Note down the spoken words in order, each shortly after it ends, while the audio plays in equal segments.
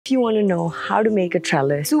if you want to know how to make a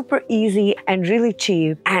trellis super easy and really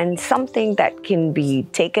cheap and something that can be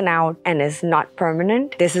taken out and is not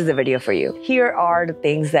permanent, this is the video for you. Here are the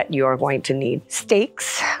things that you're going to need.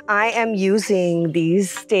 Stakes. I am using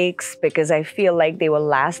these stakes because I feel like they will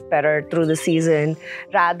last better through the season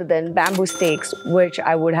rather than bamboo stakes, which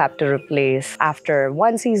I would have to replace after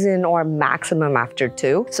 1 season or maximum after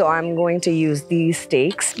 2. So I'm going to use these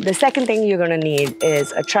stakes. The second thing you're going to need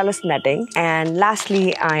is a trellis netting. And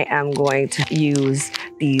lastly, I am going to use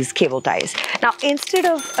these cable ties. Now, instead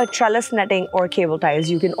of a trellis netting or cable ties,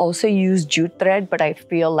 you can also use jute thread, but I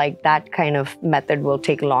feel like that kind of method will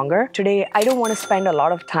take longer. Today, I don't want to spend a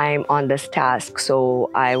lot of time on this task, so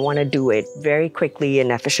I want to do it very quickly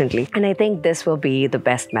and efficiently. And I think this will be the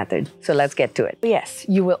best method. So let's get to it. Yes,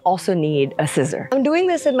 you will also need a scissor. I'm doing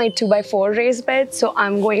this in my 2x4 raised bed, so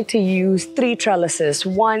I'm going to use 3 trellises,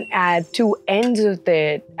 one at 2 ends of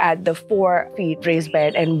it at the 4 feet raised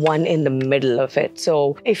bed and one in the middle of it.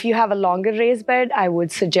 So if you have a longer raised bed, I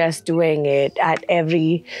would suggest doing it at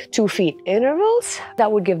every 2 feet intervals.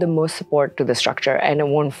 That would give the most support to the structure and it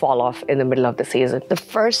won't fall off in the middle of the season. The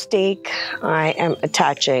first stake I am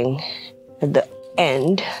attaching at the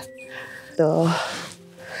end. The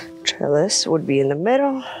trellis would be in the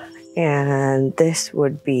middle and this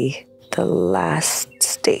would be the last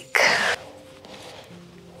stake.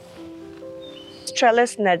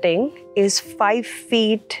 Trellis netting is 5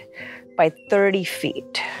 feet by 30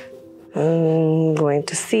 feet. I'm going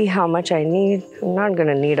to see how much I need. I'm not going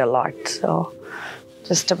to need a lot, so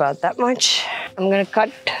just about that much. I'm going to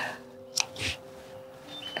cut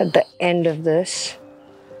at the end of this.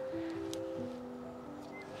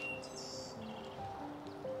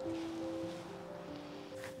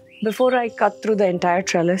 Before I cut through the entire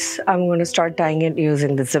trellis, I'm going to start tying it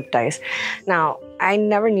using the zip ties. Now, I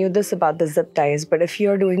never knew this about the zip ties, but if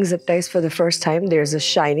you're doing zip ties for the first time, there's a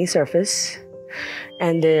shiny surface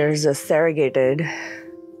and there's a serrated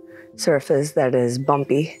surface that is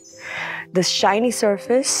bumpy. The shiny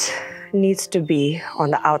surface needs to be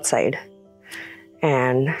on the outside,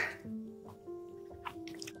 and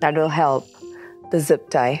that will help the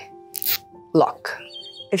zip tie lock.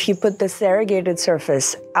 If you put the serrated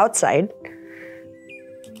surface outside,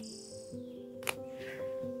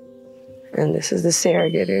 and this is the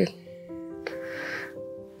serrated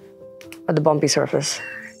or the bumpy surface,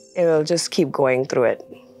 it will just keep going through it.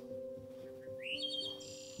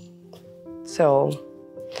 So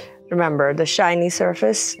remember, the shiny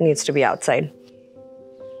surface needs to be outside.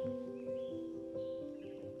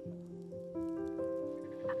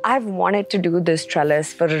 I've wanted to do this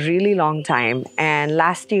trellis for a really long time, and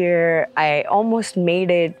last year I almost made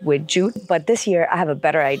it with jute, but this year I have a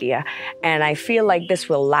better idea and I feel like this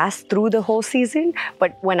will last through the whole season,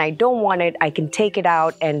 but when I don't want it, I can take it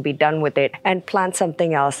out and be done with it and plant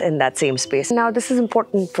something else in that same space. Now, this is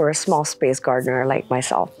important for a small space gardener like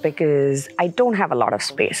myself because I don't have a lot of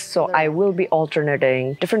space, so I will be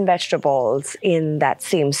alternating different vegetables in that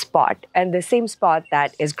same spot, and the same spot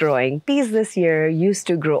that is growing peas this year used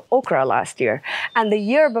to grow okra last year, and the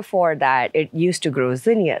year before that it used to grow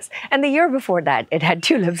zinnias, and the year before that it had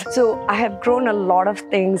tulips. So I have grown a lot of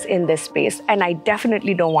things in this space and I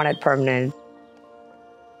definitely don't want it permanent.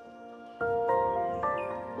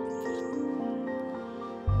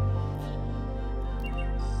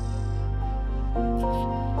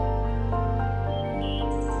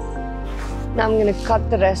 Now I'm going to cut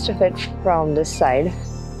the rest of it from this side.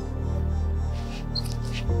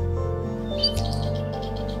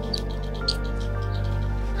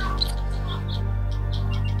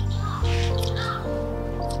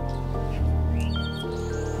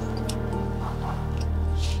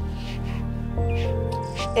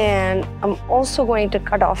 And I'm also going to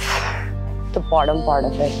cut off the bottom part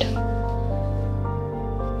of it,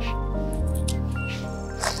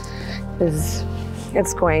 because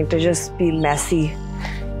it's going to just be messy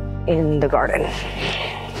in the garden.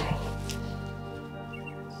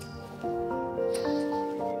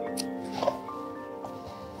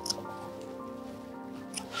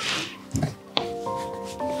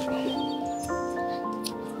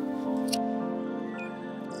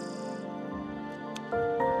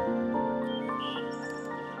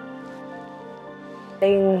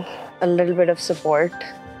 A little bit of support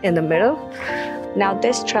in the middle. Now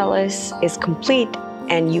this trellis is complete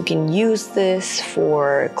and you can use this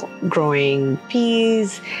for growing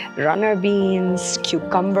peas, runner beans,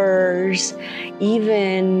 cucumbers,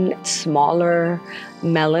 even smaller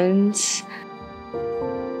melons.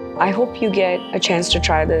 I hope you get a chance to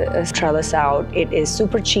try the trellis out. It is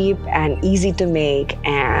super cheap and easy to make,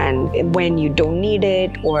 and when you don't need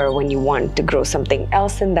it or when you want to grow something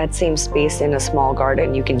else in that same space in a small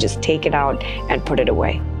garden, you can just take it out and put it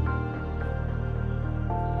away.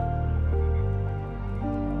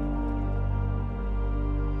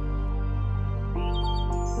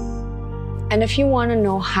 And if you want to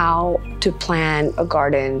know how to plan a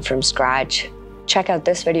garden from scratch, check out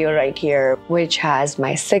this video right here, which has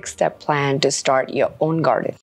my 6-step plan to start your own garden.